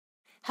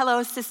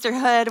Hello,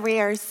 sisterhood. We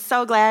are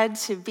so glad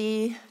to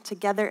be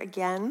together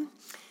again,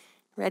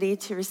 ready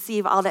to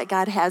receive all that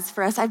God has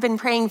for us. I've been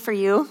praying for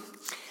you.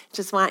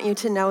 Just want you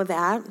to know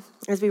that.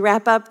 As we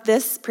wrap up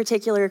this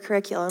particular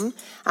curriculum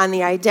on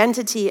the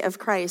identity of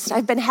Christ,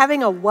 I've been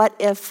having a what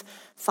if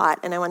thought,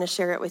 and I want to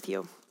share it with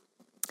you.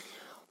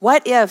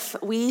 What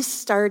if we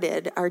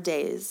started our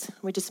days,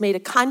 we just made a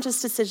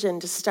conscious decision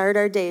to start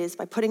our days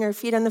by putting our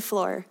feet on the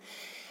floor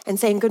and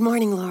saying, "Good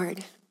morning,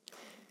 Lord.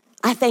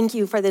 I thank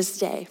you for this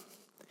day.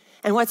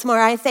 And what's more,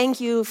 I thank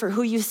you for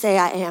who you say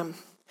I am.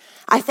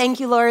 I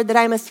thank you, Lord, that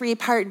I'm a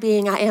three-part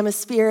being. I am a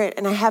spirit,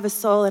 and I have a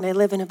soul, and I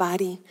live in a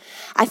body.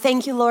 I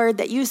thank you, Lord,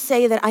 that you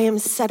say that I am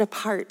set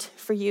apart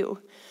for you,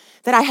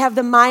 that I have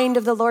the mind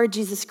of the Lord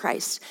Jesus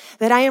Christ,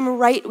 that I am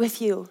right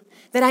with you,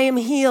 that I am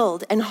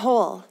healed and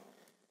whole,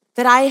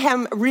 that I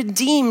am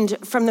redeemed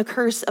from the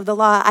curse of the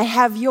law. I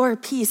have your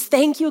peace.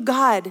 Thank you,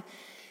 God,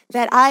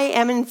 that I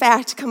am, in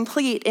fact,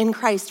 complete in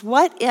Christ."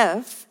 What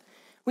if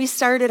we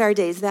started our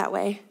days that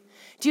way?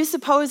 Do you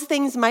suppose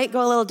things might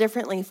go a little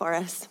differently for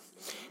us?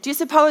 Do you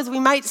suppose we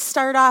might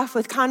start off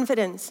with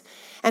confidence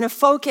and a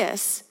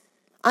focus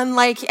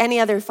unlike any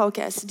other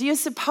focus? Do you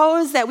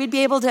suppose that we'd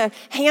be able to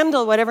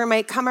handle whatever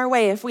might come our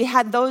way if we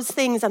had those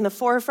things on the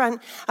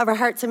forefront of our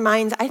hearts and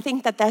minds? I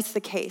think that that's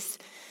the case.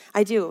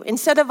 I do.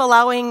 Instead of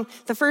allowing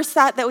the first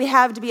thought that we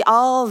have to be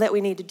all that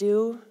we need to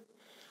do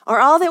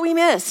or all that we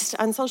missed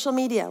on social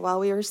media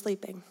while we were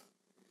sleeping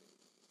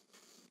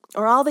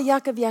or all the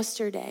yuck of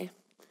yesterday,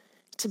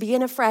 to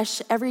begin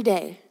afresh every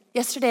day.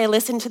 Yesterday I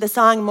listened to the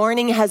song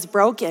 "Morning Has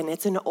Broken."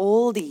 It's an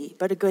oldie,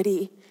 but a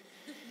goodie.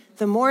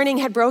 The morning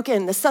had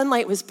broken. The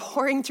sunlight was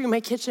pouring through my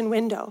kitchen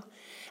window.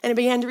 And I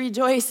began to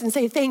rejoice and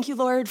say, "Thank you,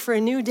 Lord, for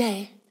a new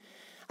day.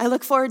 I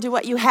look forward to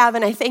what you have,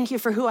 and I thank you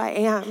for who I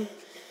am."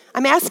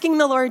 I'm asking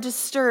the Lord to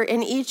stir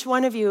in each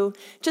one of you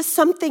just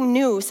something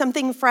new,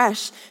 something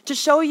fresh, to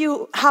show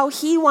you how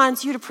he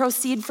wants you to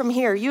proceed from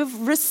here.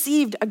 You've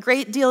received a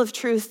great deal of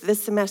truth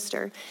this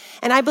semester.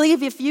 And I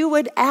believe if you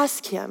would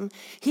ask him,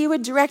 he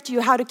would direct you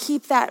how to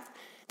keep that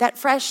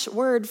fresh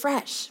word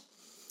fresh,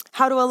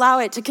 how to allow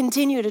it to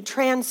continue to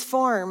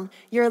transform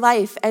your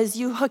life as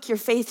you hook your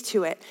faith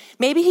to it.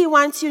 Maybe he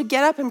wants you to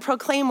get up and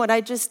proclaim what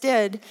I just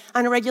did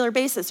on a regular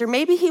basis. Or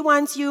maybe he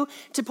wants you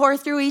to pour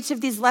through each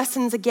of these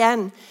lessons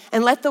again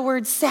and let the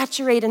word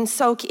saturate and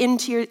soak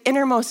into your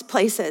innermost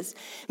places.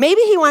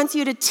 Maybe he wants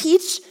you to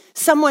teach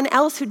someone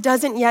else who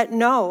doesn't yet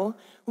know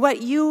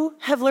what you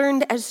have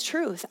learned as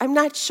truth. I'm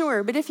not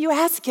sure, but if you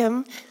ask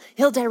him,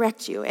 he'll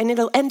direct you, and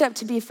it'll end up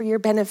to be for your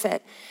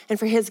benefit and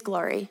for his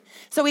glory.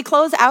 So we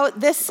close out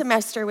this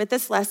semester with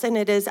this lesson.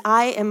 It is,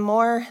 I am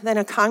more than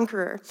a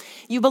conqueror.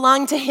 You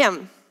belong to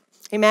him.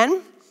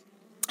 Amen?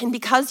 And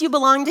because you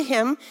belong to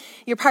him,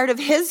 you're part of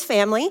his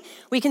family.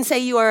 We can say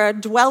you are a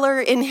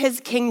dweller in his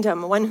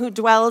kingdom, one who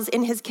dwells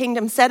in his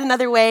kingdom. Said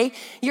another way,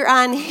 you're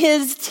on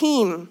his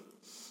team.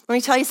 Let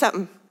me tell you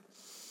something.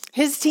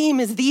 His team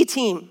is the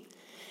team.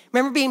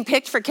 Remember being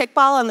picked for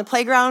kickball on the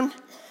playground?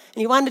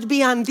 And you wanted to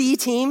be on the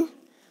team?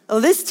 Well,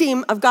 this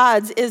team of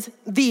God's is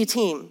the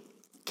team,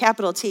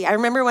 capital T. I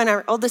remember when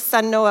our oldest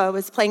son, Noah,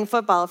 was playing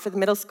football for the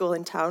middle school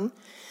in town.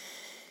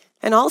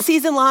 And all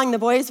season long, the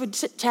boys would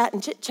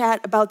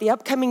chit-chat about the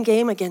upcoming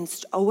game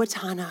against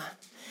Owatonna.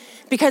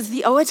 Because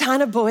the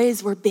Owatonna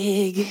boys were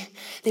big.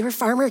 They were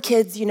farmer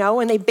kids,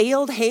 and they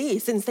baled hay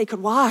since they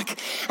could walk.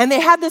 And they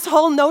had this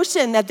whole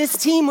notion that this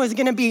team was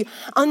going to be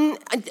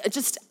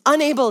just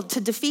unable to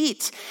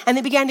defeat. And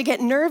they began to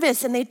get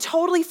nervous, and they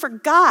totally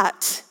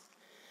forgot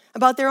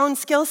about their own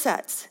skill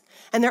sets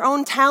and their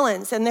own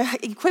talents and their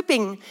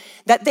equipping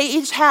that they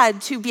each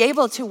had to be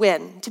able to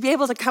win, to be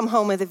able to come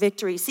home with a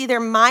victory. See, their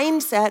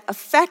mindset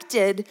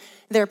affected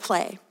their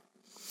play.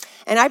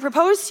 And I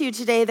propose to you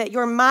today that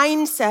your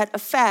mindset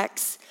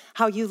affects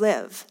how you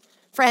live.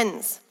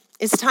 Friends,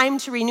 it's time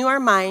to renew our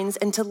minds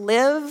and to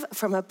live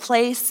from a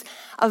place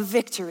of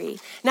victory.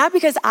 Not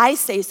because I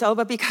say so,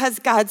 but because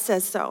God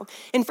says so.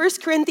 In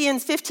 1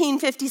 Corinthians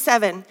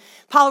 15:57,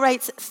 Paul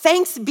writes,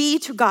 "Thanks be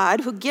to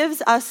God who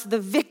gives us the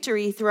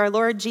victory through our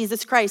Lord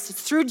Jesus Christ."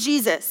 It's through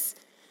Jesus,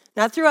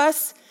 not through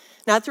us,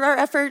 not through our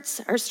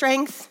efforts, our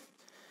strength.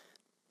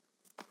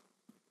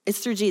 It's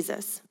through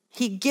Jesus.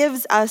 He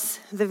gives us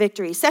the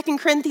victory. 2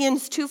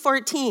 Corinthians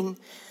 2:14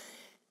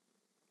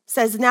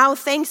 says, "Now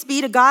thanks be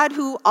to God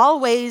who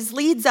always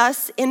leads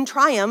us in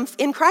triumph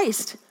in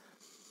Christ."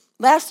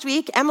 Last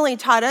week, Emily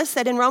taught us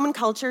that in Roman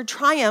culture,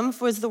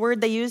 triumph was the word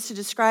they used to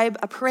describe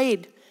a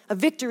parade, a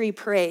victory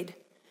parade,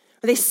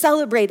 where they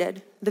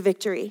celebrated the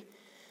victory.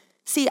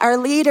 See, our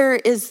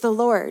leader is the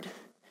Lord.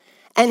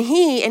 And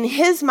he, in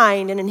his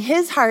mind and in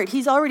his heart,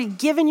 he's already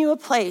given you a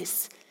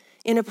place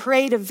in a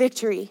parade of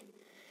victory,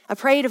 a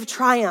parade of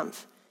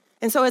triumph.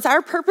 And so it's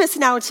our purpose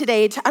now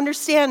today to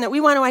understand that we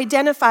want to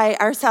identify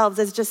ourselves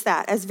as just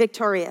that, as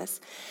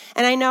victorious.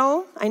 And I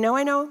know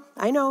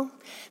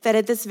that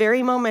at this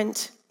very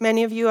moment,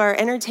 many of you are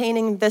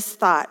entertaining this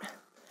thought.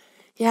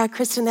 Yeah,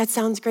 Kristen, that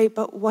sounds great,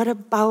 but what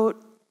about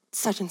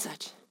such and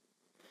such?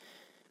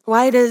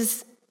 Why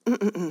does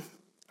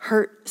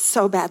hurt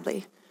so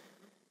badly?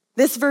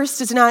 This verse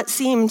does not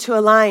seem to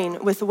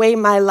align with the way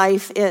my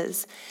life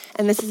is.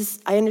 And this is,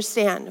 I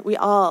understand, we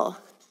all,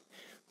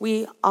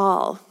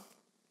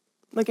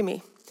 look at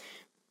me.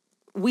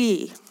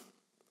 We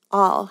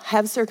all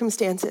have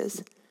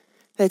circumstances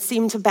that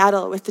seem to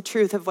battle with the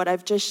truth of what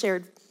I've just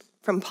shared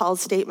from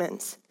Paul's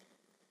statements.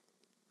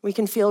 We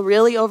can feel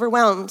really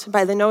overwhelmed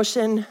by the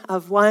notion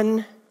of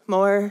one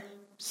more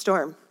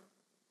storm.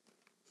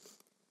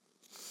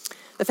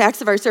 The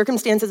facts of our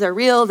circumstances are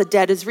real, the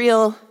debt is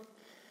real,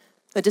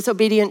 the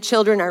disobedient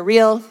children are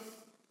real,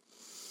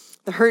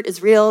 the hurt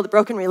is real, the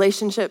broken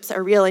relationships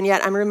are real, and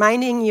yet I'm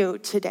reminding you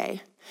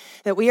today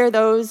that we are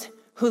those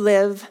who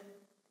live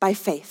by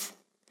faith.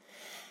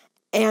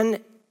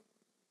 And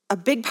a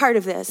big part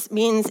of this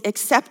means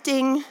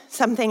accepting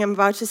something I'm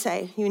about to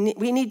say.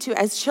 We need to,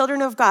 as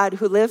children of God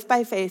who live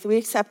by faith, we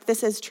accept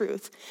this as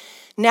truth.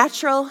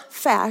 Natural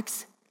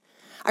facts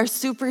are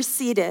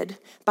superseded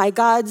by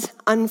God's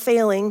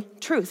unfailing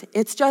truth.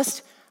 It's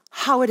just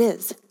how it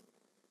is.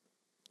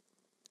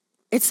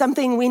 It's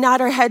something we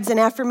nod our heads in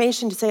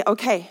affirmation to say,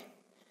 okay,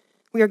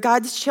 we are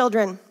God's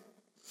children.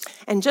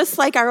 And just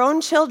like our own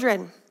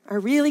children are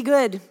really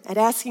good at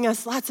asking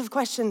us lots of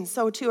questions,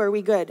 so too are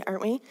we good,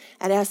 aren't we,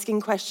 at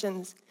asking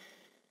questions.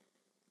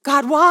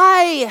 God,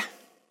 why?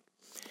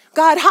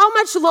 God, how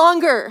much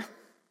longer?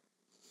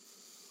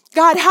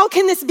 God, how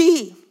can this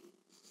be?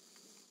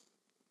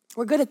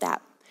 We're good at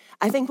that.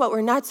 I think what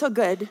we're not so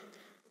good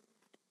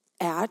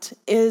at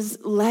is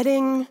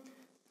letting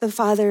the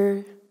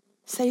Father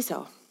say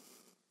so.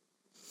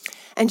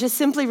 And just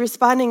simply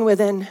responding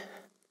with an,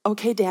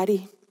 okay,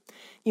 Daddy,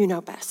 you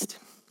know best.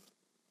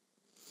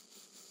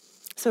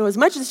 So as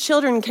much as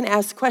children can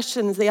ask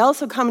questions, they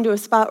also come to a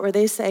spot where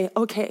they say,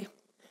 okay,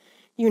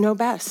 you know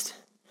best.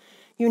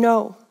 You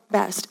know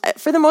best.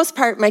 For the most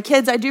part, my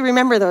kids, I do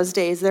remember those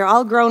days. They're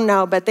all grown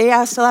now, but they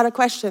asked a lot of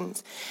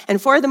questions.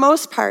 And for the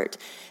most part,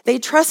 they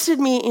trusted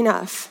me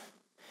enough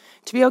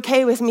to be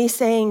okay with me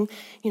saying,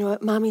 you know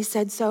what, Mommy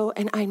said so,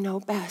 and I know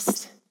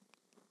best.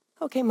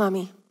 Okay,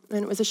 Mommy.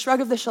 And it was a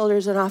shrug of the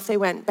shoulders, and off they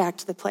went back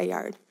to the play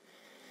yard.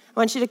 I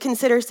want you to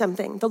consider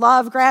something. The law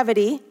of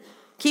gravity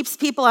keeps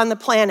people on the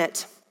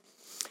planet.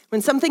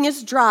 When something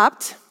is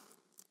dropped,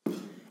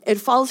 it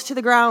falls to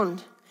the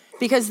ground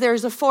because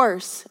there's a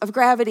force of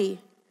gravity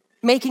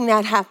making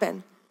that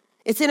happen.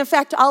 It's in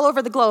effect all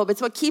over the globe.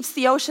 It's what keeps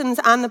the oceans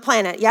on the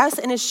planet, yes?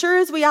 And as sure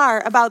as we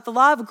are about the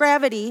law of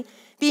gravity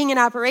being in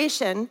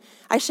operation,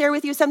 I share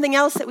with you something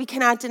else that we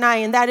cannot deny,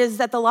 and that is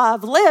that the law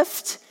of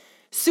lift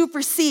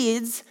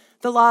supersedes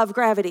the law of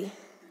gravity.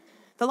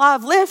 The law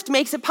of lift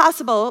makes it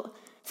possible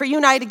for you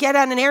and I to get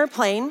on an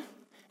airplane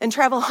and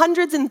travel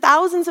hundreds and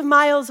thousands of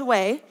miles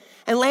away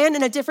and land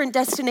in a different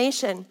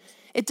destination.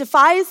 It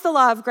defies the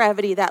law of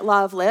gravity, that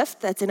law of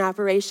lift that's in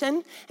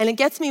operation, and it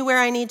gets me where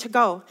I need to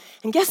go.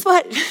 And guess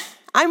what?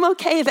 I'm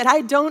okay that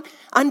I don't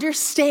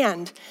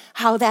understand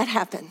how that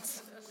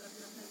happens.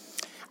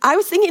 I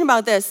was thinking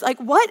about this, like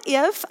what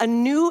if a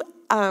new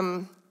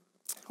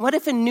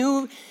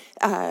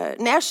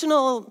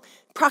national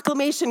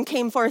proclamation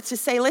came forth to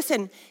say,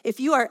 listen, if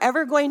you are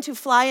ever going to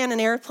fly on an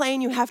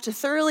airplane, you have to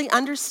thoroughly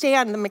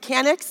understand the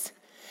mechanics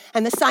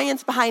and the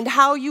science behind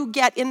how you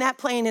get in that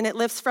plane and it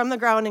lifts from the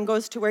ground and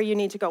goes to where you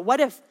need to go.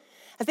 What if?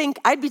 I think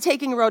I'd be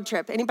taking a road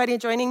trip. Anybody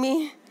joining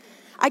me?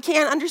 I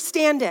can't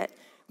understand it,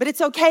 but it's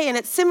okay, and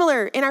it's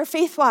similar in our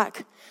faith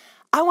walk.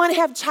 I want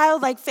to have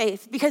childlike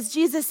faith because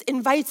Jesus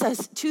invites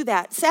us to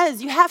that,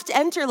 says you have to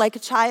enter like a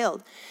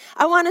child.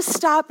 I want to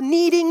stop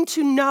needing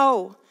to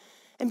know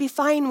and be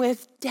fine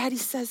with, Daddy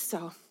says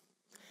so.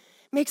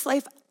 Makes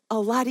life a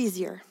lot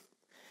easier.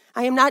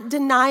 I am not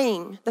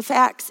denying the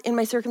facts in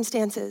my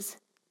circumstances.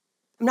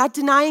 I'm not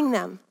denying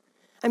them.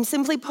 I'm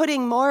simply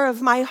putting more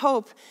of my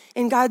hope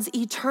in God's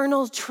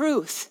eternal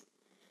truth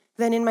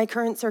than in my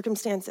current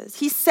circumstances.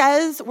 He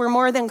says we're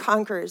more than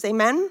conquerors,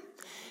 amen?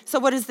 So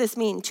what does this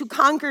mean? To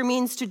conquer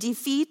means to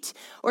defeat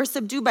or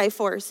subdue by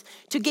force,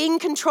 to gain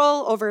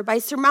control over by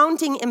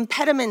surmounting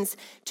impediments,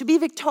 to be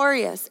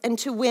victorious and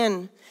to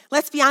win.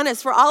 Let's be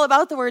honest, we're all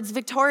about the words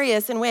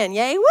victorious and win.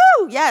 Yay,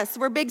 woo! Yes,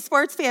 we're big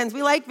sports fans.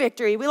 We like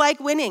victory. We like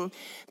winning.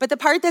 But the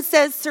part that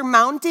says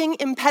surmounting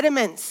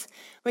impediments,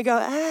 we go,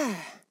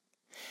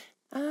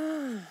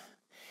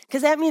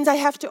 because that means I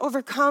have to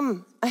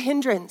overcome a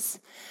hindrance.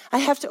 I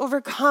have to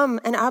overcome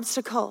an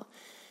obstacle.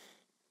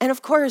 And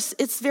of course,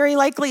 it's very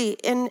likely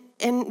and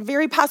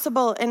very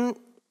possible, and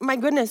my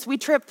goodness, we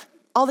trip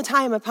all the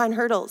time upon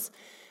hurdles.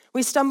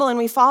 We stumble and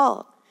we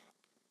fall.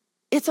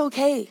 It's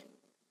okay.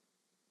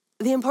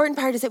 The important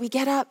part is that we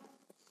get up.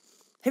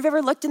 Have you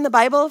ever looked in the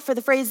Bible for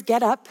the phrase,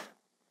 get up?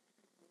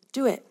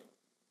 Do it.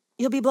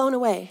 You'll be blown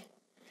away.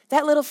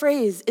 That little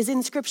phrase is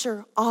in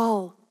Scripture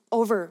all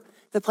over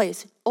the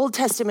place. Old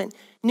Testament,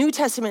 New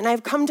Testament. And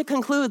I've come to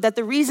conclude that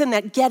the reason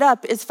that get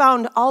up is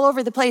found all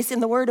over the place in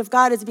the Word of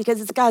God is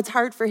because it's God's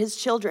heart for his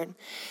children.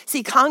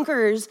 See,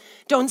 conquerors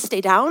don't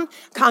stay down.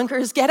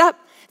 Conquerors get up.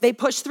 They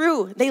push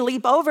through. They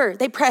leap over.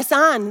 They press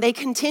on. They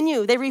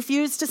continue. They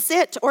refuse to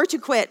sit or to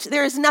quit.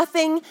 There is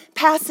nothing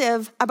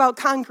passive about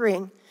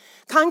conquering.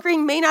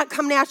 Conquering may not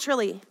come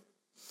naturally.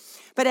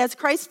 But as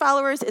Christ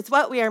followers, it's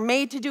what we are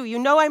made to do. You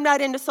know I'm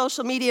not into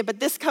social media, but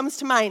this comes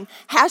to mind.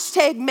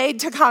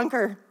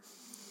 #MadeToConquer.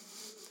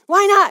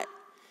 Why not?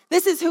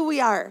 This is who we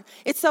are.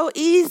 It's so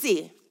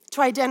easy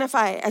to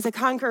identify as a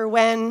conqueror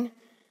when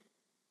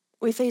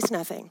we face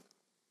nothing,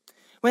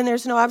 when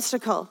there's no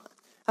obstacle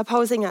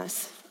opposing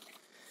us.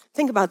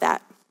 Think about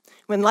that.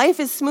 When life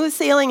is smooth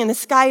sailing and the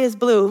sky is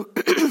blue,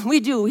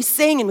 we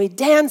sing and we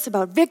dance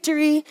about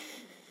victory.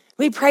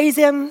 We praise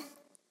him,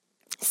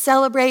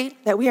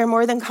 celebrate that we are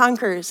more than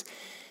conquerors.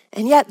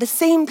 And yet the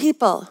same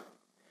people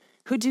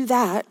who do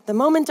that, the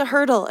moment a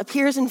hurdle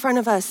appears in front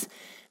of us,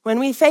 when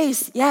we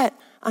face yet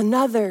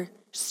another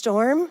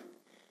storm,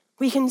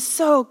 we can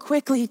so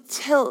quickly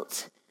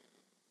tilt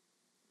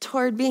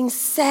toward being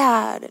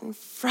sad and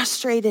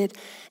frustrated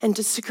and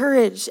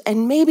discouraged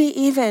and maybe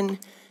even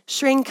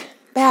shrink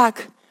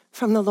back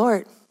from the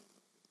Lord.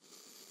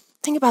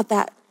 Think about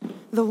that.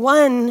 The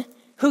one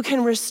who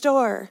can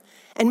restore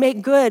and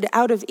make good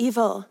out of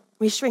evil,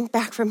 we shrink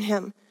back from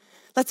him.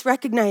 Let's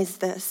recognize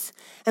this.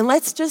 And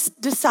let's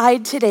just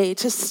decide today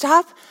to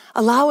stop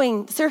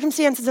allowing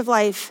circumstances of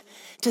life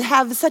to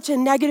have such a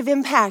negative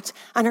impact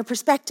on our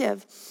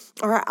perspective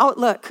or our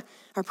outlook,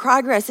 our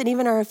progress, and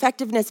even our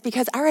effectiveness,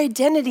 because our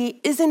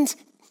identity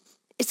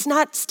it's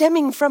not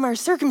stemming from our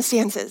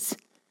circumstances.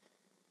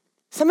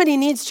 Somebody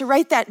needs to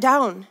write that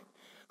down.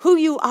 Who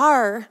you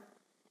are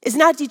is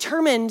not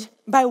determined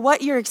by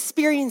what you're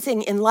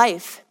experiencing in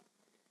life.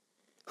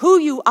 Who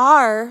you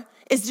are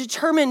is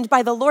determined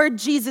by the Lord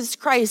Jesus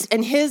Christ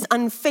and his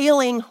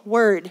unfailing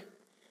word.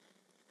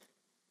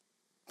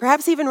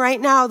 Perhaps even right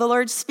now, the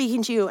Lord's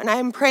speaking to you, and I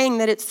am praying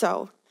that it's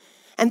so.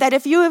 And that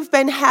if you have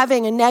been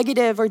having a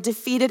negative or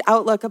defeated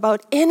outlook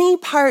about any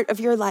part of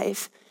your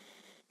life,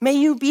 may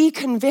you be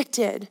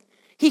convicted.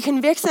 He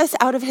convicts us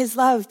out of his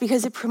love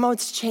because it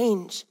promotes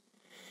change.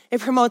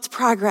 It promotes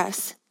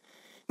progress.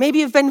 Maybe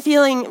you've been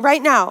feeling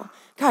right now,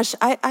 gosh,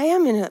 I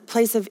am in a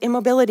place of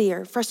immobility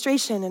or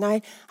frustration, and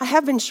I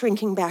have been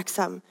shrinking back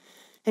some.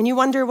 And you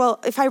wonder, well,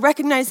 if I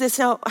recognize this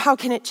now, how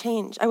can it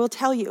change? I will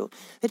tell you,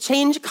 the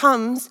change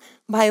comes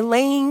by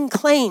laying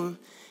claim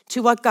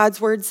to what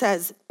God's word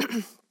says.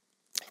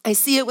 I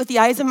see it with the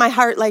eyes of my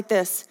heart like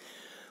this.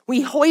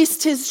 We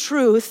hoist his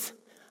truth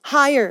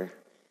higher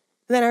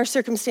than our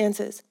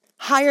circumstances,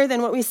 higher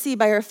than what we see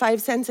by our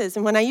five senses.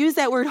 And when I use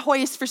that word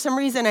hoist, for some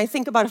reason, I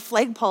think about a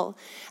flagpole.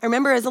 I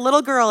remember as a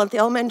little girl at the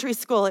elementary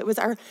school, it was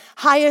our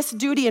highest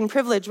duty and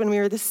privilege when we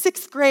were the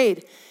 6th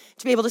grade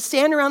to be able to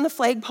stand around the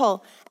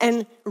flagpole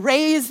and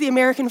raise the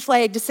American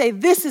flag to say,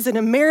 this is an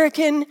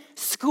American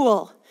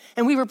school,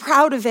 and we were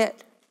proud of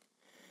it.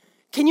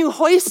 Can you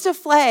hoist a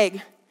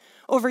flag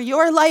over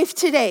your life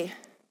today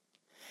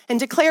and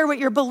declare what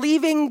you're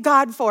believing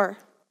God for?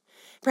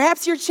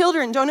 Perhaps your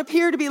children don't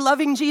appear to be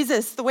loving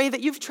Jesus the way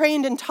that you've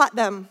trained and taught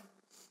them.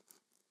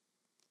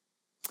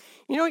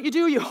 You know what you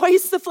do? You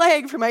hoist the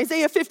flag from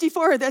Isaiah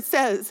 54 that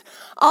says,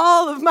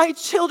 all of my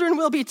children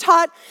will be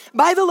taught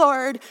by the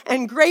Lord,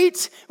 and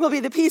great will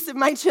be the peace of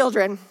my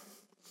children.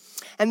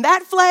 And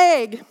that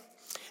flag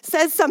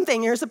says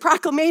something. There's a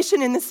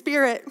proclamation in the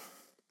Spirit.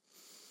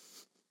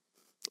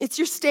 It's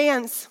your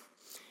stance.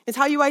 It's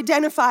how you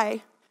identify,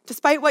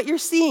 despite what you're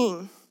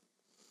seeing.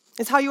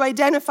 It's how you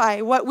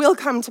identify what will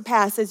come to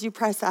pass as you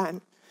press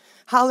on.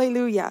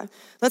 Hallelujah.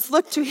 Let's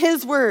look to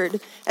his word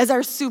as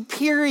our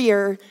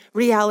superior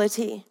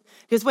reality.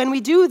 Because when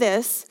we do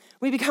this,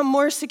 we become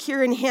more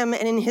secure in him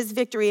and in his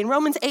victory. In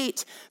Romans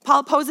 8,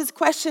 Paul poses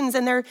questions,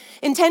 and they're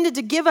intended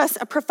to give us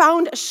a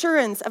profound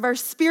assurance of our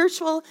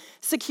spiritual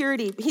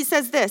security. He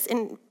says this,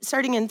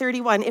 starting in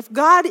 31, if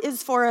God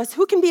is for us,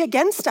 who can be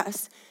against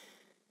us?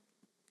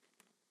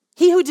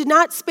 He who did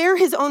not spare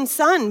his own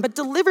son, but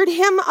delivered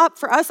him up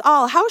for us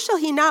all, how shall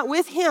he not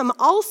with him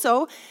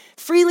also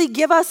freely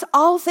give us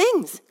all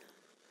things?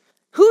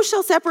 Who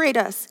shall separate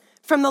us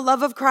from the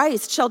love of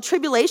Christ? Shall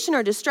tribulation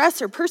or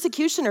distress or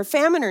persecution or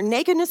famine or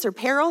nakedness or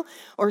peril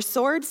or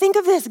sword? Think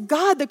of this,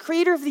 God, the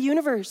creator of the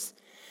universe,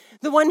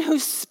 the one who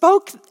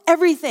spoke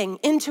everything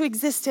into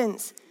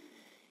existence.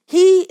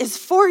 He is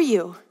for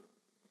you.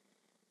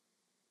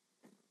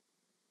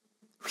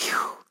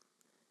 Whew.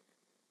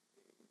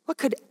 What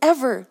could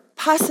ever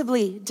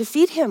possibly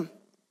defeat him?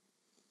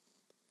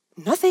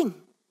 Nothing.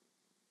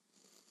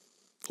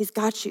 He's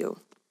got you.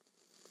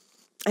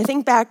 I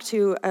think back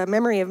to a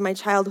memory of my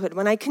childhood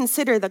when I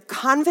consider the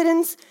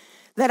confidence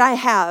that I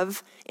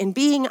have in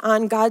being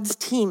on God's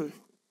team.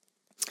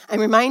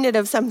 I'm reminded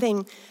of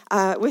something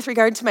with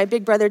regard to my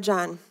big brother,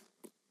 John.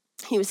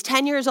 He was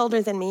 10 years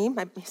older than me,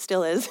 he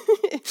still is,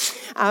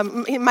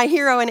 my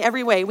hero in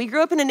every way. We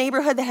grew up in a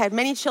neighborhood that had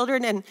many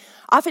children, and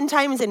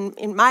oftentimes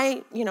in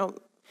my,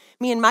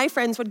 me and my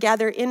friends would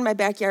gather in my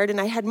backyard,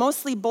 and I had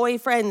mostly boy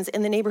friends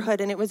in the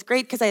neighborhood, and it was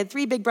great because I had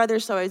 3 big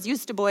brothers, so I was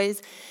used to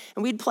boys,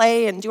 and we'd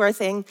play and do our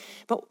thing.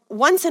 But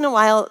once in a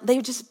while, they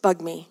would just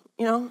bug me,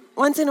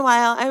 Once in a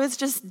while, I was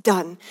just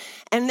done.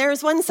 And there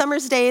was one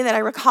summer's day that I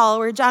recall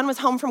where John was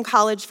home from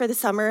college for the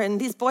summer, and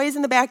these boys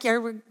in the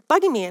backyard were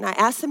bugging me, and I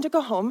asked them to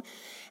go home,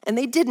 and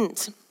they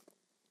didn't.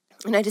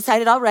 And I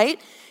decided, all right,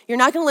 you're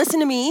not going to listen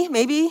to me.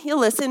 Maybe you'll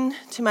listen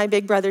to my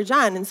big brother,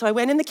 John. And so I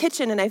went in the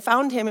kitchen and I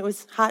found him. It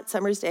was a hot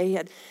summer's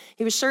day.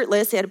 He was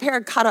shirtless. He had a pair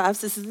of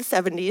cutoffs. This is the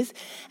 70s.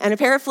 And a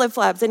pair of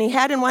flip-flops. And he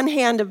had in one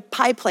hand a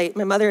pie plate.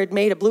 My mother had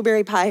made a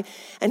blueberry pie.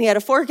 And he had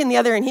a fork in the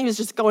other. And he was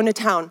just going to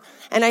town.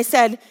 And I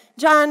said,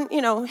 John,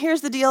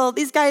 here's the deal.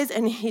 These guys.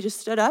 And he just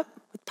stood up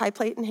with pie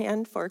plate in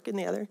hand, fork in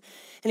the other.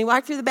 And he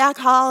walked through the back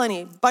hall. And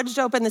he budged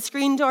open the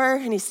screen door.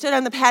 And he stood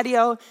on the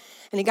patio.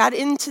 And he got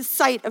into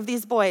sight of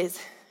these boys.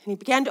 And he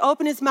began to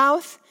open his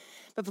mouth.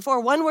 But before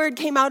one word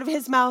came out of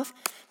his mouth,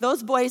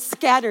 those boys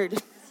scattered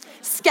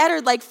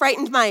like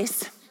frightened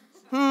mice.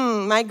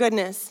 My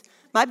goodness.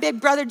 My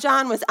big brother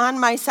John was on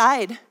my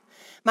side.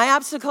 My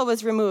obstacle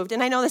was removed.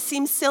 And I know this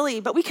seems silly,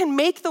 but we can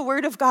make the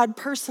word of God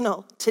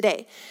personal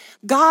today.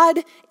 God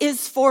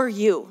is for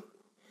you.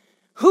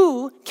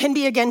 Who can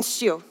be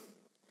against you?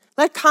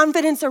 Let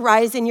confidence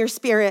arise in your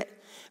spirit.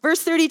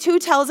 Verse 32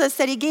 tells us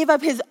that he gave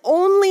up his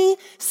only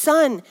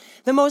son,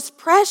 the most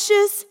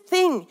precious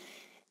thing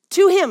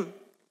to him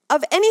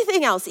of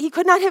anything else. He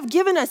could not have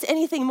given us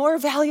anything more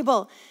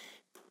valuable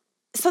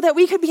so that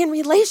we could be in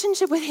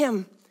relationship with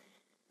him.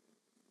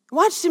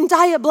 Watched him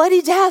die a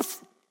bloody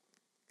death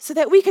so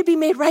that we could be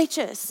made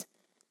righteous.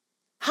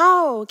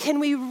 How can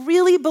we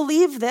really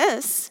believe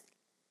this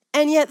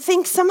and yet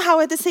think somehow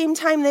at the same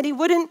time that he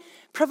wouldn't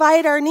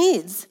provide our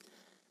needs?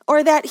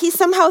 Or that he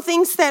somehow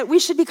thinks that we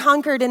should be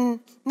conquered and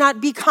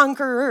not be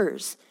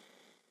conquerors.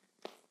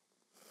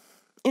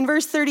 In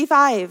verse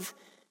 35,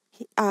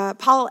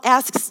 Paul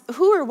asks,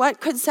 who or what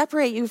could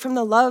separate you from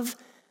the love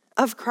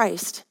of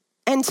Christ?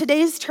 And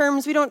today's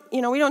terms, we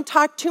don't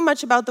talk too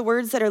much about the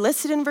words that are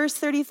listed in verse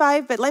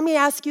 35, but let me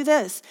ask you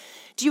this.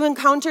 Do you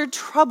encounter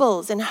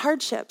troubles and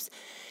hardships?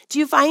 Do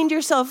you find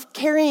yourself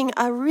carrying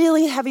a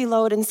really heavy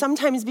load and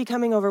sometimes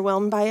becoming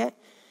overwhelmed by it?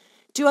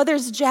 Do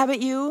others jab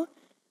at you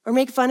or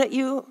make fun at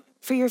you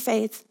for your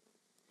faith?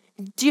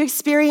 Do you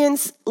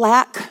experience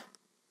lack,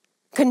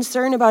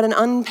 concern about an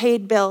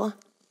unpaid bill?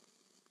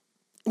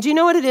 Do you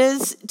know what it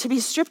is to be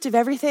stripped of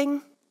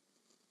everything?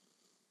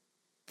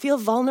 Feel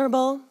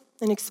vulnerable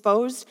and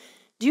exposed?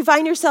 Do you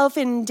find yourself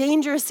in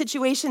dangerous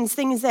situations,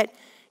 things that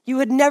you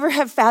would never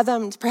have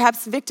fathomed,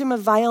 perhaps victim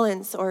of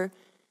violence or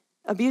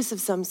abuse of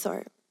some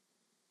sort?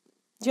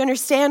 Do you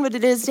understand what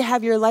it is to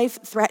have your life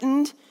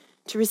threatened,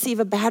 to receive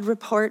a bad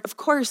report? Of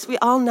course, we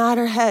all nod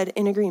our head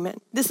in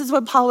agreement. This is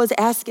what Paul was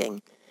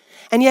asking.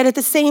 And yet at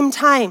the same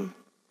time,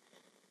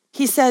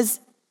 he says,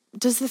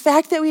 does the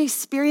fact that we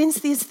experience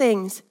these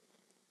things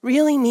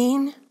really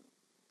mean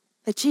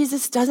that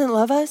Jesus doesn't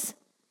love us?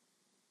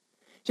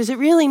 Does it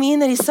really mean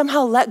that he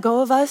somehow let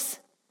go of us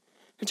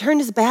or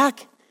turned his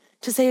back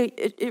to say,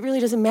 it really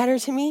doesn't matter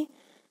to me?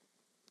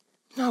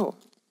 No,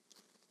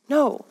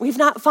 we've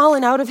not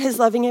fallen out of his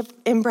loving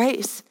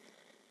embrace.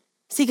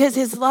 See, because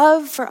his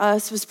love for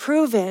us was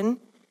proven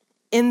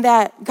in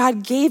that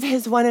God gave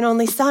his one and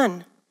only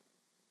son.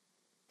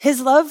 His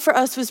love for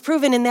us was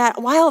proven in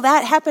that while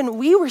that happened,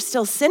 we were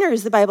still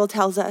sinners, the Bible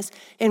tells us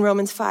in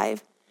Romans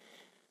 5.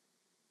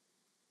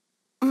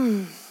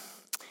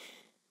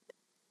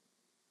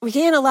 We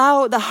can't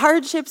allow the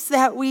hardships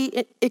that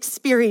we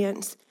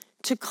experience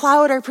to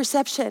cloud our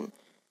perception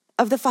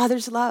of the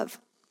Father's love.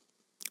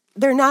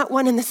 They're not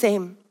one and the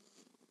same.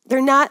 They're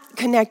not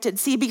connected.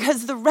 See,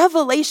 because the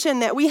revelation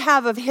that we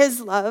have of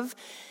his love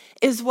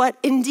is what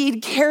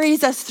indeed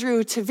carries us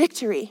through to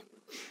victory.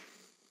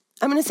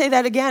 I'm going to say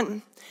that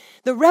again.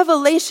 The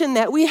revelation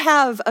that we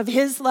have of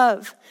his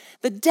love,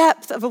 the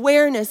depth of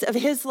awareness of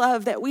his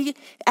love that we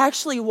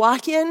actually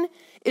walk in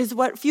is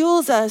what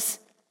fuels us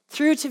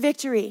through to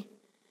victory.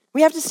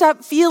 We have to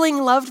stop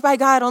feeling loved by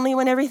God only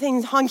when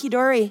everything's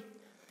honky-dory.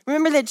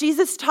 Remember that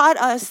Jesus taught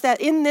us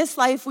that in this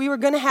life we were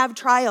going to have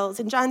trials.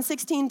 In John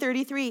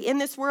 16:33, in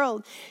this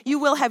world you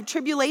will have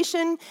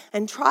tribulation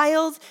and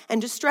trials and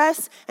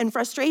distress and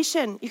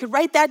frustration. You could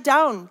write that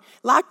down.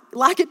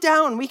 Lock it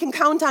down. We can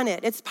count on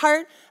it. It's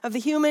part of the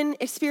human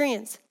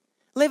experience,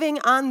 living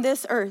on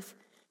this earth.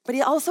 But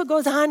he also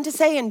goes on to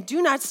say, and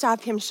do not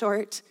stop him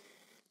short,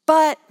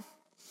 but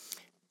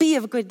be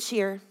of good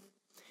cheer.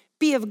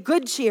 Be of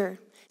good cheer.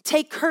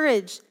 Take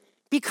courage.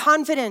 Be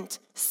confident,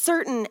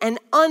 certain, and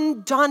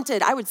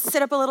undaunted. I would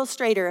sit up a little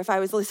straighter if I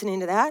was listening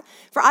to that.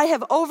 For I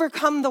have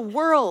overcome the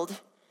world.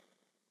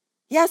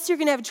 Yes, you're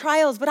going to have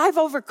trials, but I've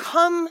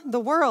overcome the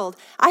world.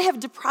 I have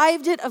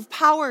deprived it of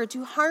power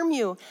to harm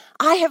you.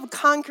 I have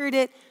conquered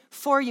it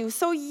for you.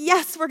 So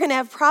yes, we're going to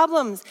have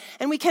problems,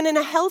 and we can in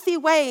a healthy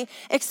way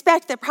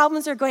expect that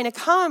problems are going to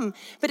come,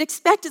 but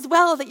expect as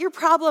well that your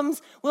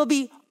problems will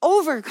be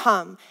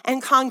overcome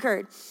and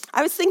conquered.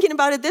 I was thinking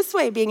about it this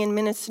way, being in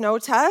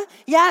Minnesota.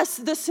 Yes,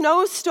 the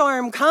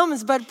snowstorm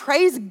comes, but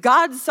praise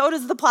God, so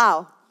does the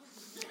plow.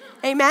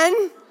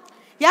 Amen?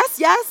 Yes.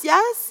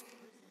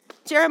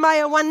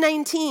 Jeremiah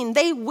 1:19,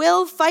 they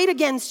will fight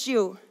against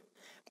you,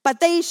 but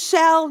they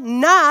shall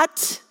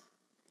not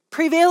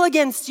prevail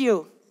against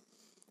you.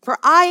 For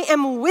I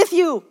am with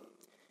you,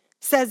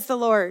 says the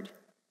Lord,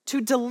 to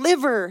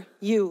deliver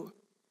you.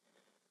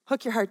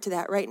 Hook your heart to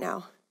that right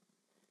now.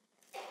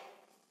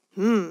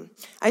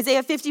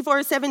 Isaiah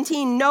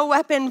 54:17, no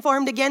weapon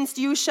formed against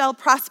you shall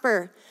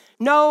prosper.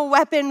 No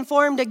weapon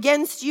formed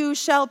against you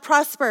shall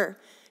prosper.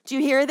 Do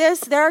you hear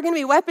this? There are going to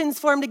be weapons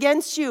formed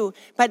against you,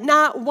 but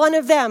not one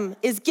of them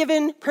is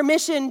given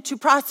permission to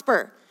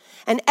prosper.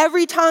 And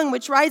every tongue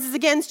which rises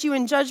against you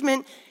in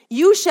judgment,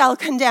 you shall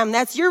condemn.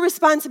 That's your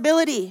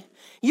responsibility.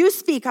 You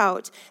speak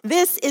out.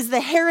 This is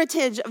the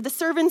heritage of the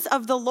servants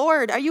of the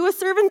Lord. Are you a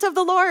servant of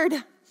the Lord?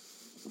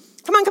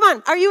 Come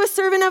on. Are you a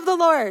servant of the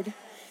Lord?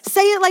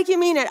 Say it like you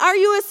mean it. Are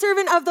you a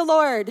servant of the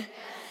Lord? Yes.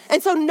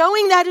 And so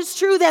knowing that is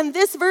true, then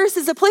this verse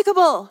is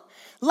applicable.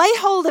 Lay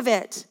hold of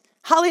it.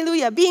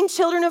 Hallelujah. Being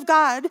children of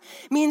God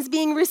means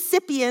being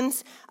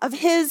recipients of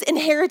his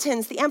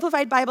inheritance. The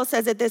Amplified Bible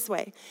says it this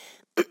way.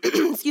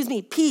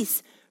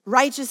 Peace,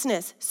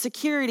 righteousness,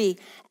 security,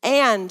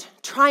 and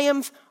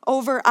triumph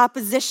over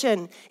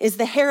opposition is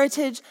the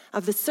heritage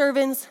of the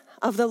servants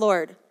of the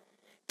Lord.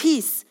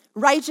 Peace,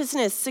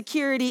 righteousness,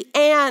 security,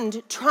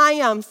 and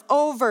triumph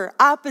over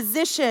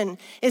opposition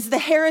is the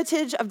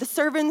heritage of the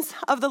servants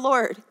of the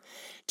Lord.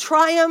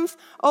 Triumph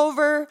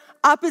over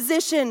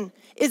opposition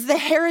is the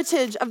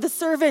heritage of the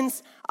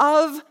servants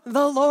of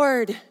the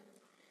Lord.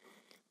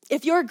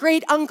 If your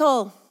great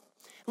uncle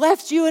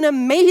left you an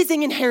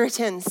amazing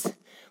inheritance,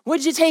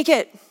 would you take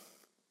it?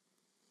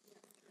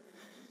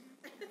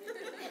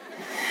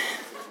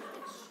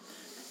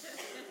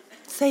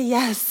 Say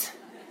yes.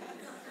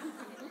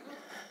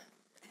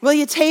 Will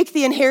you take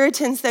the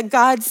inheritance that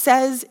God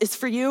says is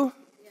for you?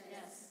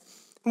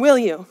 Yes. Will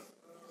you?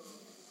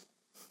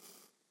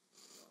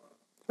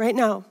 Right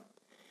now,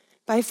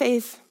 by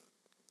faith,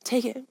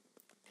 take it.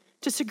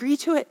 Just agree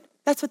to it.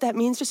 That's what that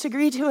means. Just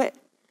agree to it.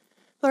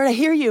 Lord, I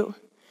hear you.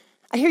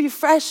 I hear you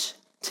fresh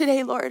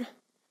today, Lord.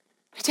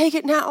 I take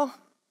it now.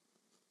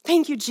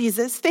 Thank you,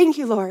 Jesus. Thank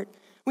you, Lord.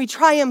 We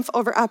triumph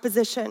over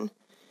opposition.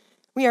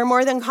 We are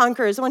more than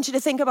conquerors. I want you to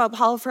think about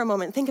Paul for a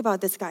moment. Think about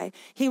this guy.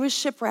 He was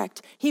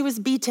shipwrecked. He was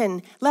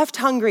beaten, left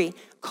hungry,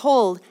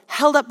 cold,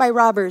 held up by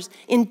robbers,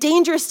 in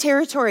dangerous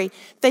territory.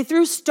 They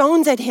threw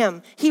stones at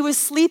him. He was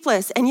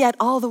sleepless. And yet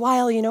all the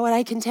while, you know what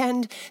I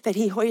contend? That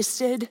he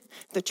hoisted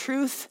the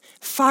truth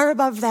far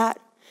above that.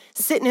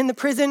 Sitting in the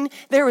prison,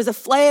 there was a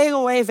flag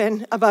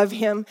waving above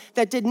him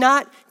that did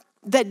not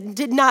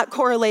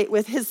correlate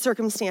with his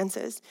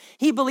circumstances.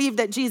 He believed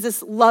that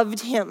Jesus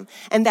loved him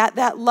and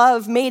that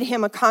love made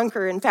him a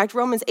conqueror. In fact,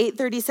 Romans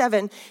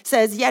 8:37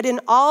 says, yet in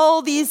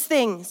all these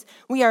things,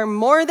 we are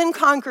more than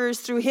conquerors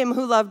through him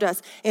who loved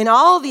us. In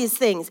all these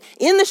things,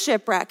 in the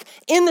shipwreck,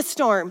 in the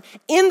storm,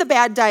 in the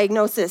bad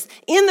diagnosis,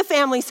 in the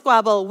family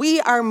squabble, we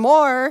are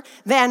more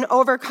than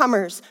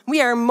overcomers. We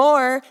are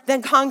more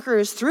than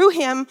conquerors through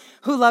him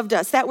who loved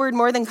us. That word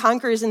more than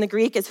conquerors in the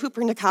Greek is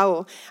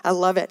hupernikao. I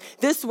love it.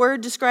 This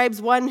word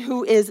describes one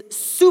who is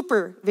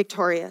super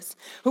victorious,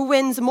 who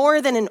wins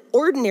more than an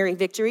ordinary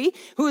victory,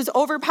 who is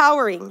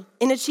overpowering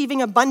in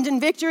achieving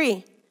abundant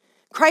victory.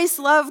 Christ's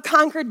love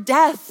conquered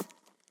death.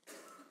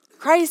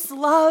 Christ's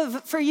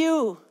love for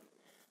you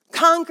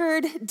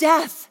conquered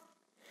death.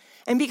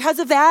 And because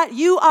of that,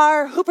 you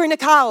are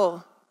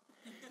hupernikao.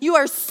 You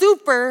are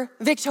super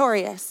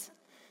victorious.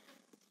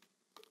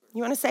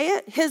 You want to say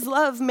it? His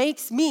love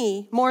makes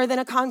me more than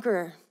a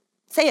conqueror.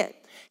 Say it.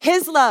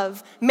 His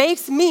love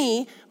makes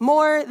me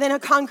more than a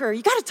conqueror.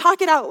 You got to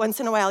talk it out once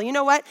in a while. You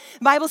know what?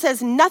 The Bible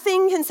says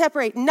nothing can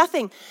separate,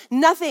 nothing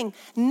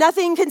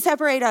can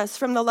separate us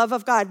from the love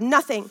of God.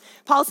 Nothing.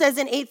 Paul says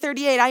in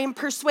 8:38, I am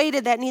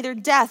persuaded that neither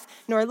death,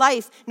 nor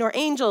life, nor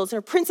angels,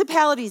 nor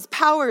principalities,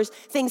 powers,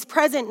 things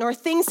present, nor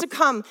things to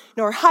come,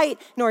 nor height,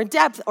 nor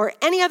depth, or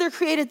any other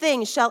created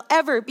thing shall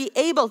ever be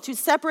able to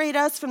separate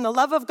us from the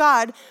love of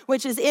God,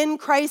 which is in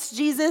Christ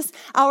Jesus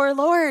our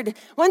Lord.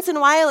 Once in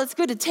a while, it's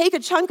good to take a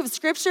chunk of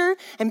scripture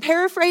and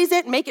paraphrase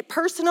it, make it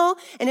personal.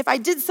 And if I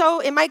did so,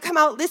 it might come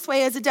out this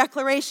way as a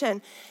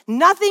declaration.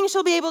 Nothing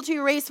shall be able to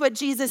erase what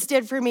Jesus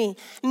did for me.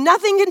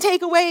 Nothing can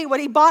take away what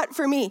he bought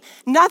for me.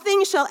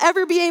 Nothing shall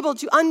ever be able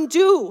to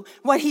undo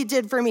what he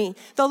did for me.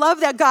 The love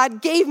that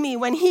God gave me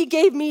when he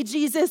gave me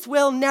Jesus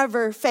will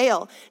never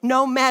fail,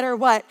 no matter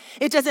what.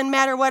 It doesn't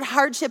matter what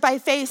hardship I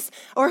face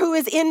or who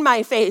is in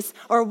my face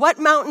or what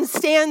mountain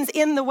stands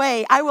in the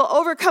way. I will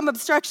overcome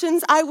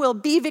obstructions. I will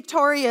be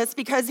victorious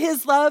because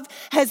his love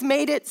has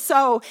made it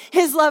so.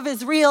 His love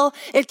is real.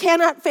 It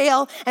cannot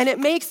fail, and it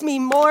makes me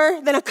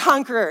more than a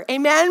conqueror.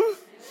 Amen?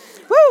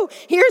 Woo!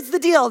 Here's the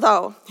deal,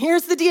 though.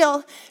 Here's the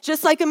deal.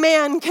 Just like a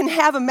man can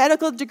have a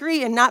medical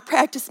degree and not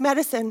practice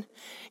medicine,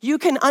 you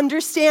can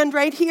understand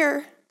right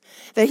here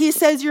that he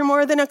says you're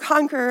more than a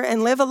conqueror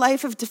and live a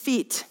life of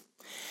defeat.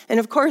 And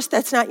of course,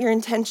 that's not your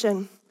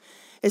intention.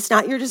 It's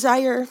not your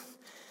desire.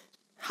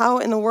 How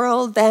in the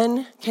world,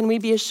 then, can we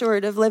be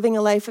assured of living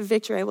a life of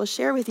victory? I will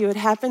share with you. It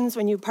happens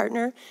when you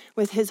partner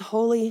with his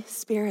Holy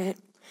Spirit.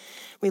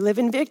 We live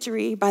in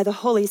victory by the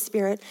Holy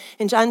Spirit.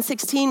 In John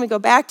 16, we go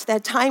back to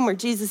that time where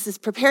Jesus is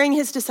preparing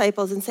his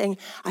disciples and saying,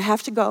 I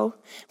have to go,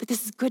 but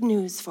this is good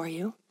news for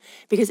you.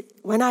 Because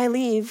when I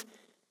leave,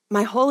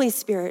 my Holy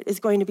Spirit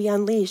is going to be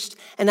unleashed,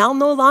 and I'll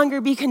no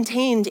longer be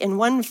contained in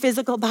one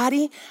physical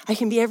body. I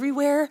can be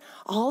everywhere,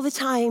 all the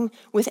time,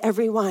 with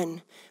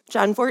everyone.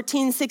 John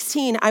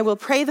 14:16, I will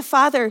pray the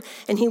Father,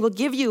 and he will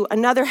give you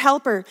another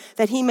helper,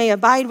 that he may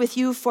abide with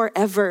you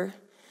forever.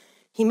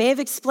 He may have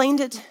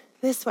explained it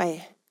this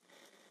way.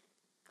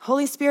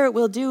 Holy Spirit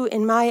will do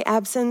in my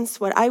absence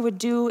what I would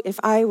do if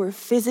I were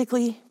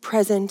physically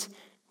present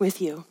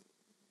with you.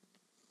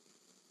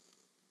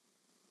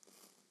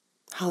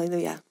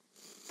 Hallelujah.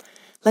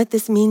 Let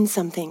this mean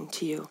something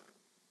to you.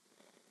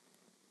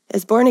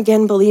 As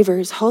born-again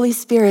believers, Holy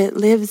Spirit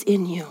lives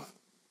in you.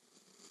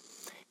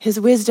 His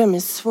wisdom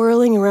is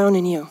swirling around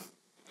in you.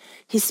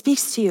 He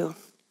speaks to you.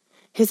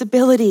 His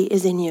ability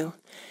is in you.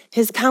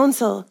 His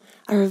counsel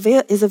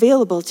is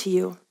available to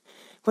you.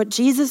 What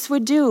Jesus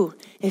would do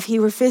if he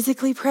were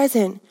physically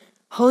present,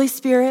 Holy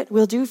Spirit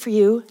will do for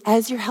you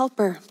as your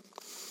helper.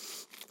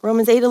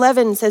 Romans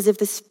 8:11 says, if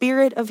the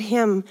spirit of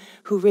him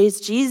who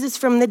raised Jesus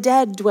from the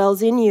dead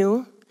dwells in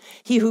you,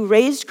 he who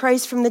raised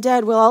Christ from the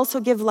dead will also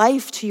give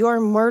life to your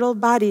mortal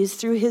bodies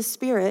through his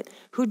Spirit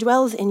who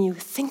dwells in you.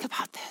 Think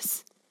about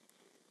this.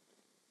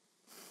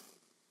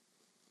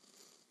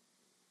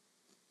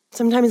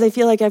 Sometimes I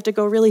feel like I have to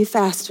go really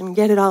fast and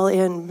get it all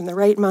in the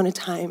right amount of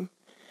time.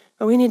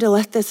 But we need to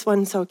let this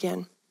one soak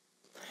in.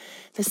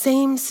 The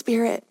same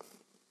Spirit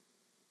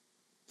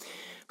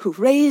who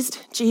raised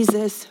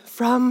Jesus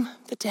from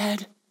the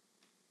dead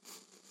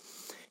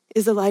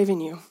is alive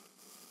in you.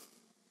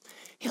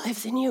 He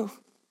lives in you.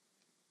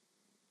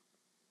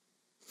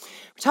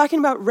 We're talking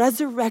about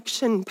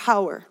resurrection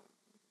power.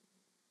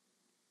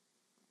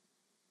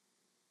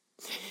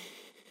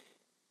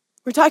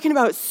 We're talking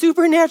about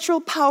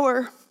supernatural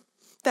power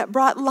that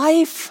brought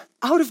life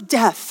out of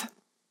death.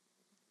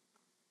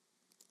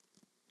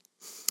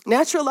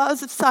 Natural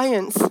laws of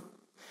science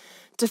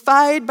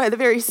defied by the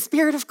very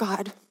Spirit of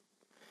God.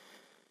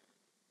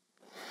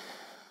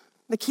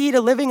 The key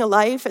to living a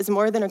life as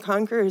more than a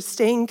conqueror is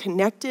staying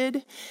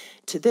connected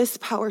to this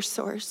power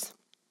source.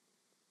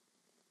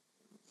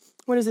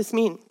 What does this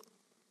mean?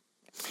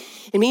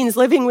 It means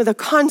living with a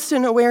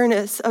constant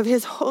awareness of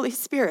his Holy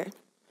Spirit.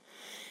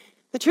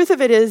 The truth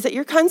of it is that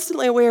you're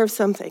constantly aware of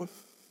something.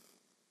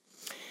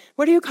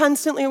 What are you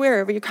constantly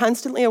aware of? Are you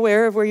constantly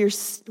aware of where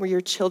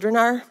your children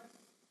are?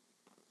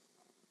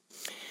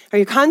 Are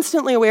you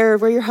constantly aware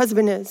of where your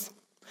husband is?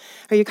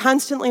 Are you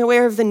constantly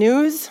aware of the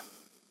news?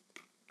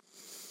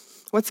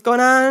 What's going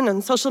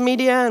on social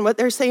media and what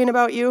they're saying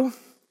about you?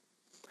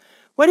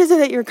 What is it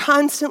that you're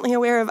constantly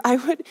aware of? I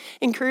would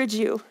encourage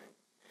you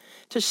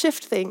to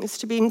shift things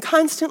to being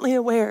constantly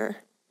aware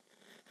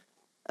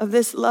of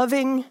this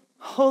loving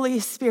Holy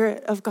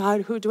Spirit of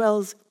God who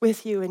dwells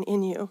with you and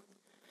in you.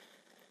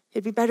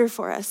 It'd be better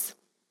for us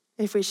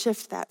if we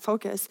shift that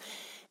focus.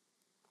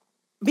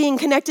 Being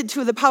connected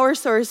to the power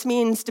source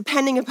means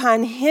depending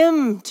upon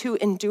him to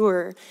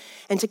endure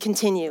and to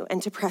continue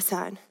and to press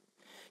on.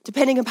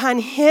 Depending upon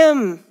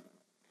him,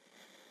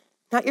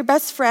 not your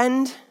best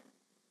friend,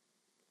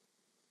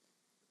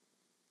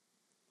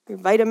 your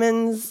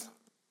vitamins.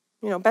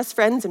 Best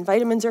friends and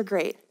vitamins are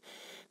great.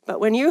 But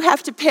when you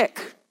have to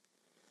pick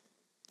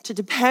to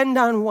depend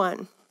on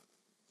one,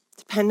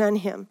 depend on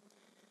him,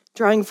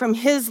 drawing from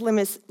his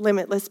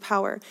limitless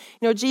power.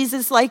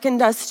 Jesus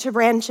likened us to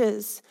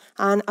branches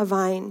on a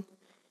vine.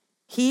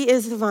 He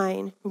is the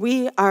vine.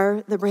 We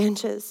are the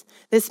branches.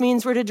 This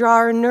means we're to draw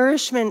our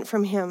nourishment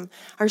from him,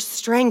 our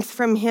strength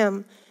from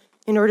him,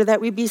 in order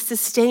that we be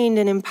sustained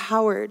and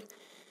empowered.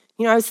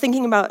 I was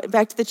thinking about,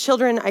 back to the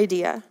children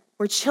idea.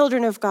 We're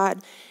children of God.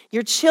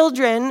 Your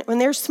children, when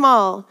they're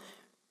small,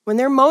 when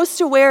they're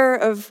most aware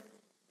of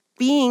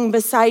being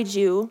beside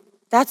you,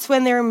 that's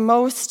when they're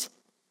most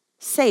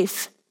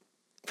safe,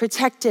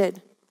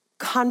 protected,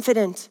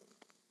 confident.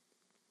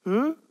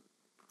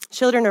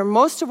 Children are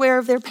most aware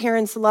of their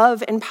parents'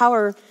 love and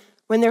power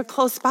when they're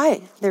close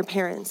by their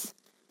parents.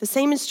 The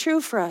same is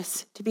true for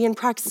us, to be in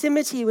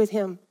proximity with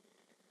him,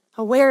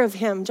 aware of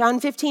him. John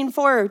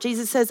 15:4,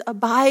 Jesus says,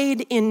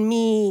 abide in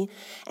me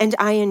and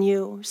I in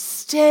you.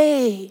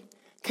 Stay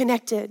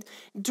connected,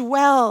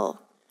 dwell,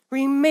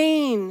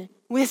 remain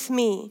with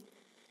me.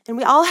 And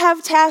we all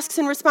have tasks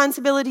and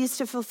responsibilities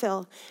to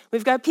fulfill.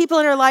 We've got people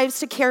in our lives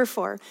to care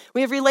for.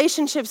 We have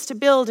relationships to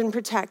build and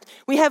protect.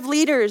 We have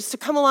leaders to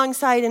come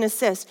alongside and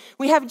assist.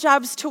 We have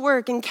jobs to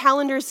work and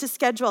calendars to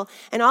schedule.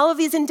 And all of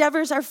these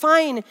endeavors are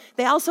fine.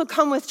 They also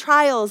come with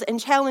trials and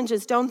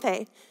challenges, don't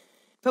they?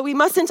 But we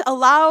mustn't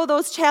allow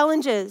those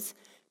challenges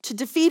to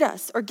defeat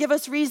us or give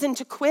us reason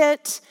to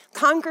quit.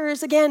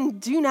 Conquerors, again,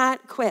 do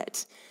not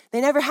quit. They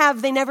never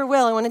have, they never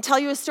will. I want to tell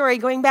you a story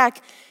going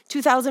back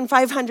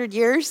 2,500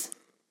 years.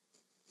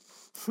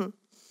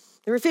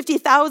 There were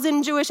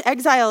 50,000 Jewish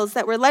exiles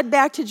that were led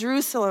back to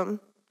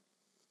Jerusalem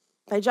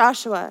by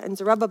Joshua and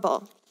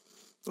Zerubbabel.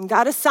 And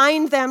God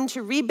assigned them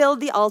to rebuild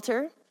the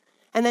altar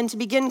and then to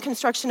begin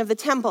construction of the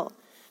temple.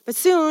 But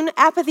soon,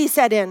 apathy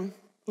set in.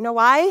 You know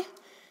why?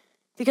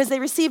 Because they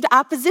received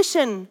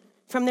opposition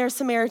from their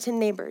Samaritan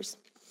neighbors.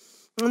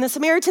 And the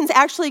Samaritans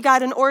actually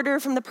got an order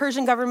from the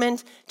Persian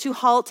government to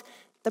halt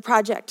the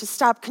project, to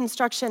stop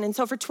construction. And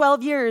so for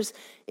 12 years,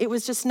 it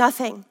was just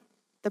nothing.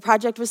 The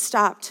project was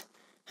stopped,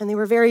 and they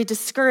were very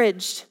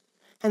discouraged.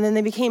 And then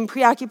they became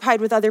preoccupied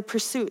with other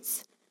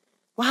pursuits.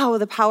 Wow,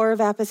 the power of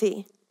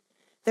apathy.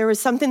 There was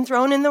something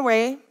thrown in the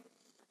way,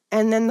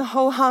 and then the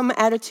ho-hum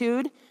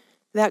attitude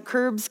that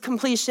curbs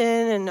completion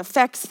and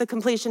affects the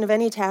completion of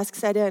any task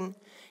set in.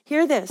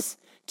 Hear this.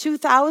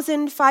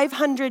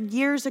 2,500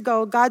 years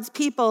ago, God's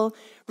people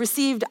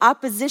received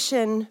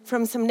opposition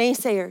from some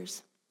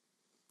naysayers.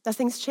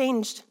 Nothing's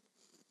changed.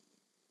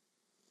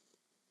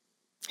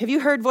 Have you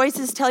heard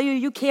voices tell you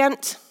you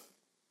can't?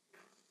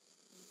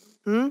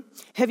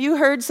 Have you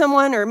heard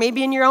someone, or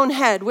maybe in your own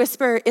head,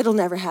 whisper, it'll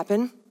never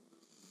happen?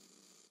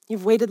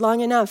 You've waited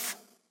long enough.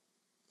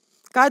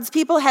 God's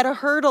people had a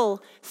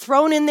hurdle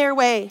thrown in their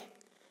way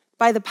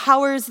by the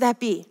powers that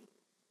be.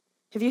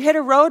 Have you hit a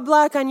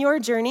roadblock on your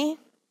journey?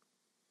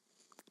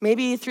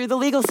 Maybe through the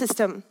legal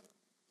system,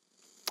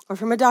 or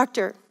from a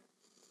doctor,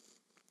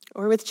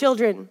 or with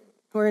children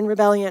who are in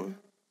rebellion.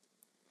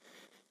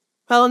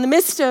 Well, in the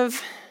midst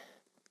of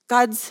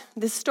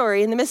this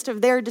story, in the midst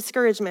of their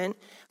discouragement,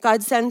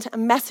 God sent a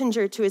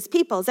messenger to his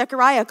people.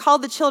 Zechariah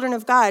called the children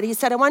of God. He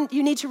said,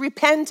 you need to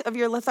repent of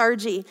your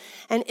lethargy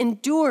and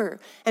endure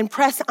and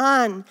press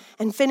on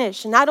and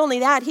finish. And not only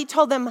that, he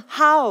told them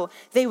how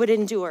they would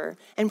endure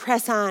and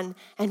press on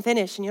and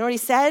finish. And you know what he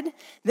said?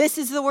 This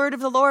is the word of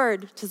the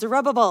Lord to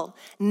Zerubbabel,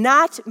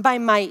 not by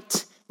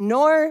might,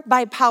 nor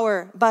by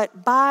power,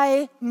 but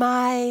by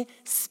my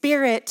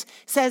Spirit,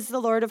 says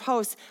the Lord of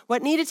hosts.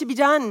 What needed to be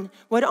done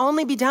would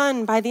only be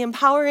done by the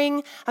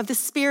empowering of the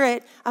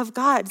Spirit of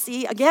God.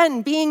 See,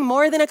 again, being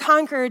more than a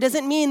conqueror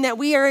doesn't mean that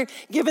we are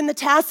given the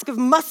task of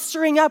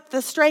mustering up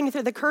the strength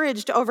or the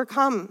courage to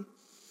overcome.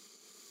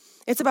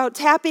 It's about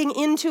tapping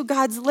into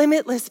God's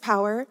limitless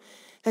power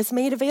that's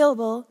made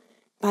available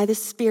by the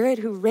Spirit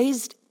who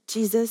raised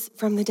Jesus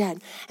from the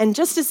dead. And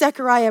just as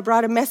Zechariah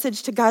brought a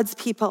message to God's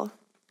people,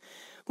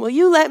 will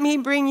you let me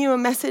bring you a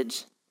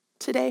message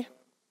today?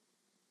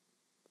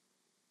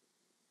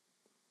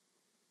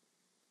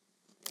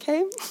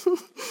 Okay?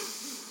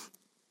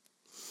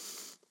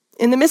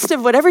 In the midst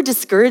of whatever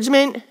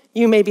discouragement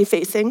you may be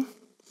facing,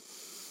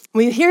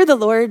 will you hear the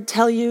Lord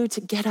tell you to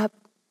get up?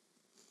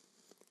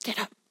 Get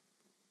up,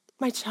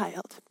 my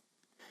child.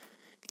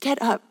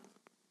 Get up.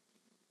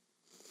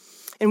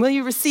 And will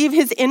you receive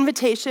his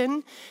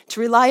invitation to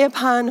rely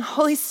upon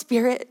Holy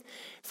Spirit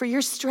for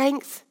your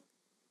strength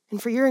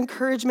and for your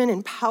encouragement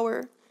and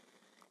power?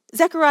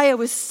 Zechariah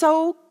was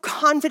so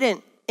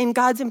confident in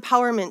God's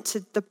empowerment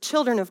to the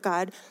children of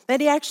God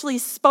that he actually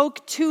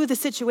spoke to the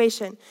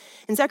situation.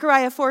 In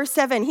Zechariah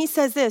 4:7, he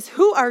says this,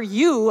 "Who are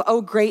you,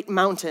 O great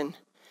mountain?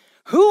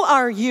 Who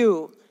are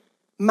you,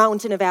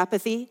 mountain of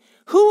apathy?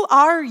 Who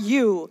are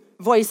you,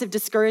 voice of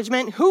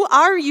discouragement? Who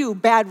are you,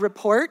 bad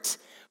report?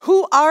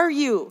 Who are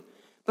you?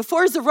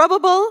 Before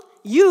Zerubbabel,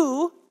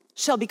 you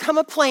shall become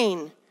a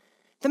plain."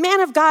 The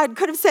man of God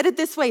could have said it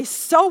this way,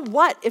 so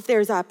what if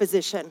there's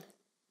opposition?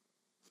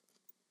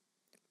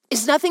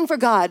 It's nothing for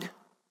God.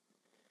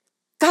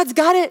 God's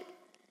got it.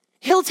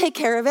 He'll take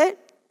care of it.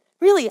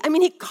 Really,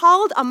 he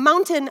called a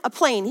mountain a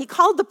plain. He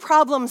called the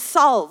problem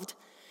solved.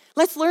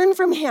 Let's learn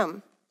from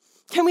him.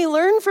 Can we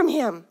learn from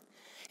him?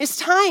 It's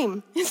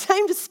time. It's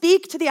time to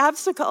speak to the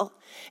obstacle.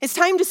 It's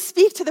time to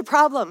speak to the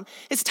problem.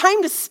 It's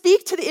time to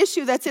speak to the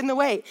issue that's in the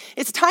way.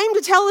 It's time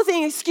to tell the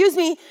thing, excuse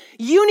me,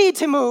 you need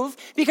to move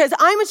because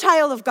I'm a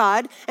child of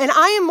God and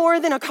I am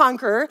more than a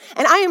conqueror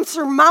and I am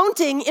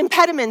surmounting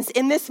impediments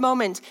in this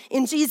moment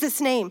in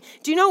Jesus' name.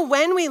 Do you know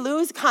when we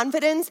lose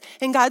confidence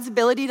in God's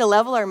ability to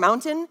level our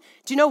mountain?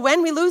 Do you know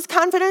when we lose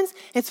confidence?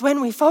 It's when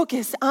we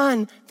focus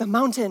on the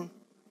mountain.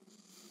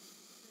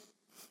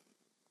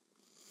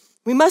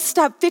 We must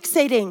stop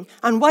fixating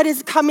on what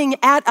is coming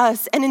at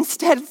us and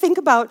instead think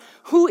about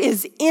who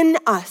is in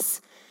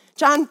us.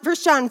 1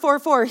 John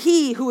 4:4,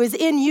 he who is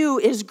in you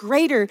is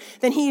greater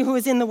than he who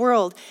is in the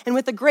world. And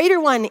with the greater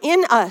one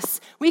in us,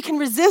 we can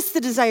resist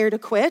the desire to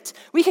quit.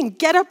 We can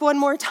get up one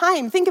more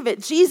time. Think of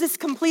it. Jesus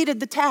completed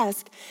the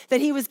task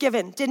that he was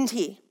given, didn't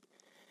he?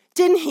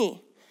 Didn't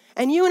he?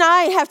 And you and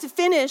I have to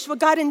finish what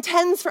God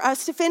intends for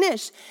us to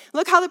finish.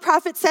 Look how the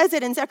prophet says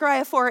it in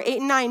Zechariah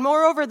 4:8-9.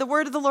 Moreover, the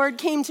word of the Lord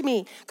came to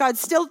me. God's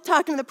still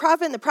talking to the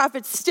prophet, and the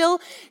prophet's still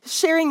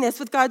sharing this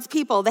with God's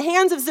people. The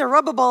hands of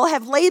Zerubbabel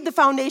have laid the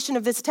foundation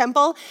of this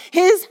temple.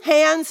 His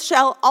hands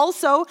shall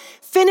also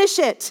finish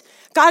it.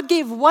 God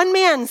gave one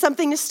man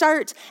something to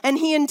start, and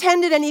he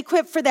intended and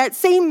equipped for that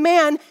same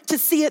man to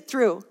see it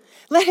through.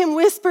 Let him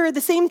whisper the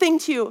same thing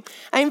to you.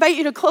 I invite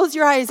you to close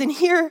your eyes and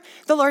hear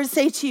the Lord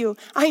say to you,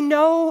 I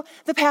know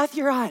the path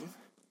you're on.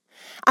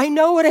 I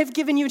know what I've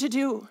given you to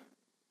do.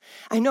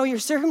 I know your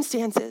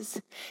circumstances.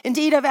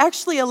 Indeed, I've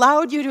actually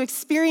allowed you to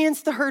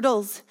experience the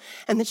hurdles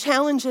and the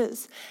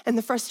challenges and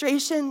the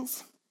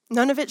frustrations.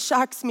 None of it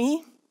shocks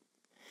me.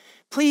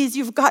 Please,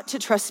 you've got to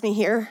trust me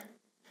here.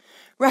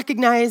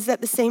 Recognize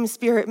that the same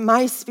Spirit,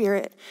 my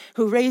Spirit,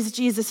 who raised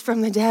Jesus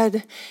from the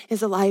dead,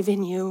 is alive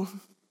in you.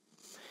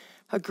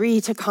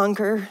 Agree to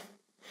conquer.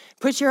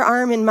 Put your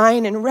arm in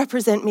mine and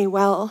represent me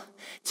well.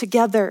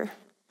 Together,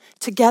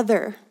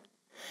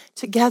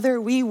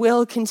 we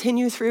will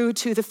continue through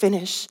to the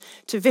finish,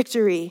 to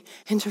victory,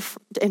 and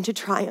to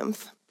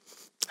triumph.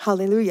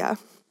 Hallelujah.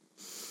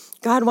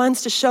 God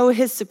wants to show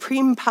his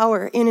supreme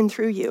power in and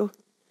through you.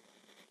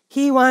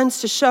 He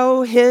wants to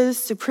show his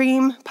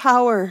supreme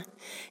power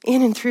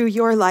in and through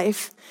your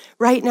life.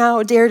 Right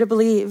now, dare to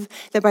believe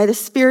that by the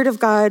Spirit of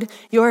God,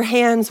 your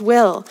hands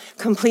will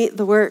complete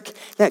the work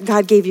that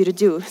God gave you to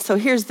do. So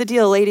here's the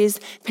deal, ladies.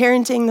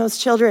 Parenting those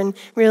children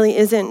really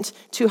isn't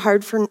too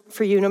hard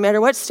for you, no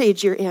matter what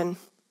stage you're in.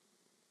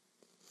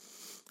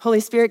 Holy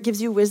Spirit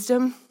gives you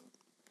wisdom.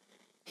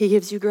 He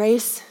gives you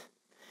grace.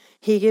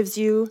 He gives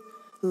you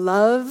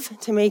love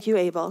to make you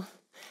able.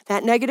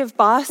 That negative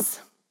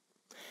boss,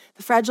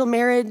 the fragile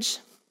marriage,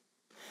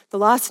 the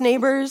lost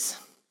neighbors,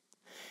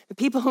 the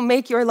people who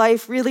make your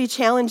life really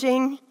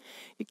challenging,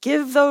 you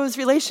give those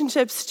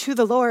relationships to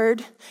the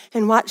Lord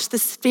and watch the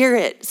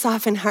Spirit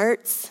soften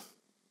hearts.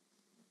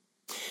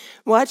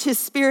 Watch his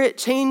Spirit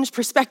change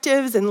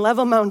perspectives and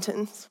level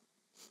mountains.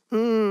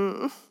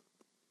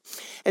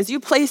 As you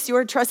place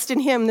your trust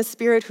in him, the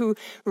Spirit who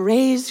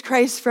raised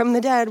Christ from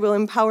the dead will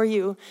empower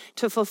you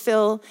to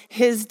fulfill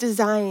his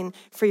design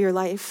for your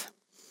life.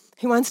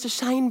 He wants to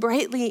shine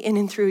brightly in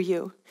and through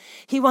you.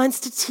 He wants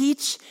to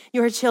teach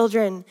your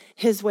children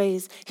his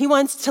ways. He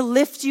wants to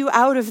lift you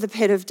out of the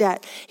pit of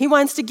debt. He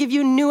wants to give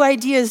you new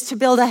ideas to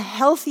build a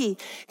healthy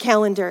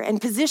calendar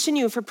and position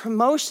you for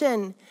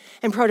promotion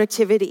and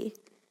productivity.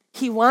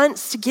 He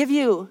wants to give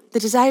you the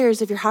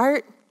desires of your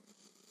heart.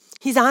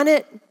 He's on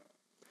it.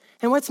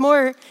 And what's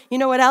more, you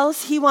know what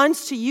else? He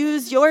wants to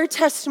use your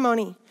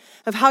testimony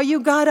of how you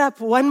got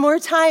up one more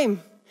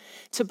time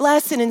to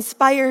bless and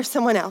inspire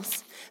someone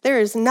else. There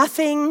is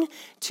nothing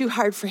too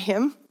hard for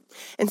him.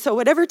 And so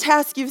whatever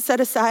task you've set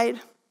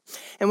aside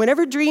and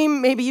whatever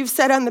dream maybe you've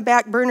set on the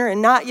back burner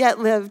and not yet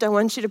lived, I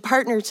want you to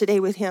partner today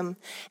with him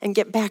and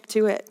get back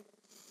to it.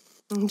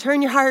 And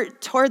turn your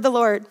heart toward the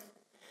Lord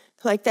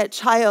like that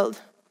child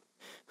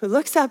who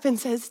looks up and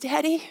says,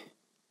 Daddy,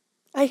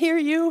 I hear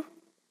you.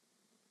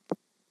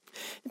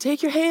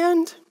 Take your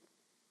hand.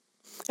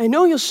 I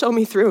know you'll show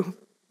me through.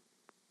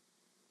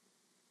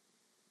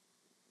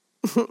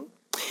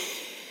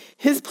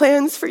 His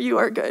plans for you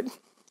are good.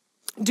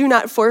 Do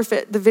not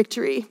forfeit the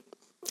victory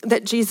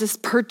that Jesus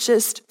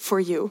purchased for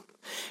you.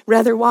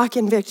 Rather, walk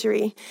in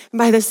victory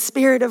by the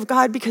Spirit of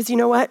God, because you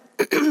know what?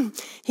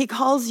 He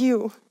calls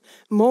you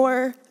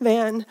more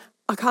than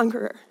a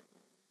conqueror.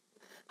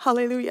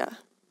 Hallelujah.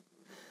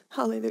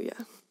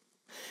 Hallelujah.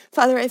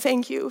 Father, I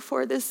thank you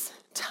for this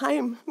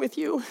time with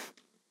you.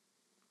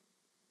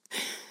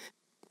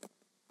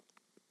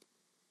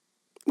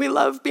 We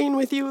love being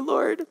with you,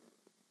 Lord.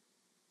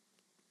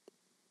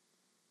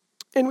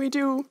 And we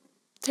do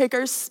take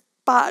our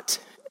spot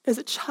as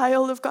a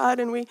child of God,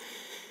 and we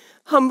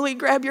humbly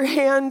grab your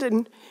hand,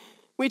 and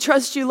we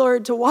trust you,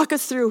 Lord, to walk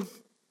us through.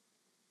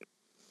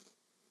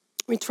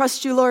 We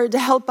trust you, Lord, to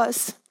help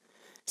us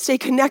stay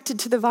connected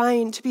to the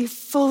vine, to be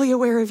fully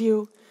aware of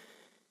you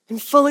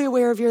and fully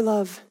aware of your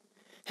love,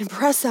 and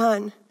press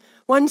on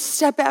one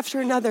step after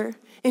another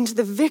into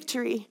the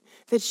victory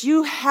that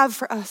you have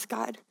for us,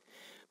 God.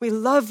 We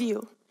love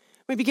you.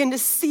 We begin to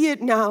see it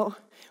now.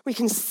 We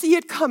can see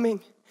it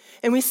coming.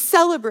 And we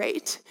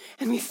celebrate,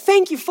 and we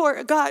thank you for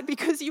it, God,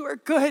 because you are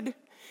good.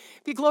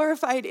 Be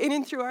glorified in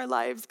and through our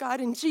lives, God.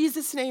 In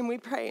Jesus' name we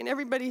pray. And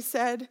everybody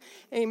said,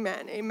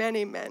 amen, amen,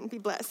 amen. Be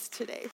blessed today.